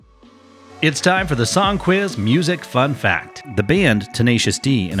It's time for the Song Quiz Music Fun Fact. The band Tenacious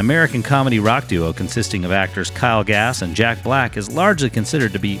D, an American comedy rock duo consisting of actors Kyle Gass and Jack Black, is largely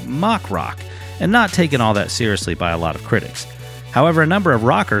considered to be mock rock and not taken all that seriously by a lot of critics. However, a number of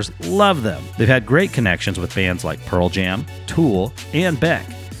rockers love them. They've had great connections with bands like Pearl Jam, Tool, and Beck.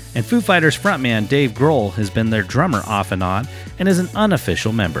 And Foo Fighters frontman Dave Grohl has been their drummer off and on and is an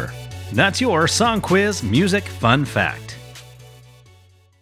unofficial member. That's your Song Quiz Music Fun Fact.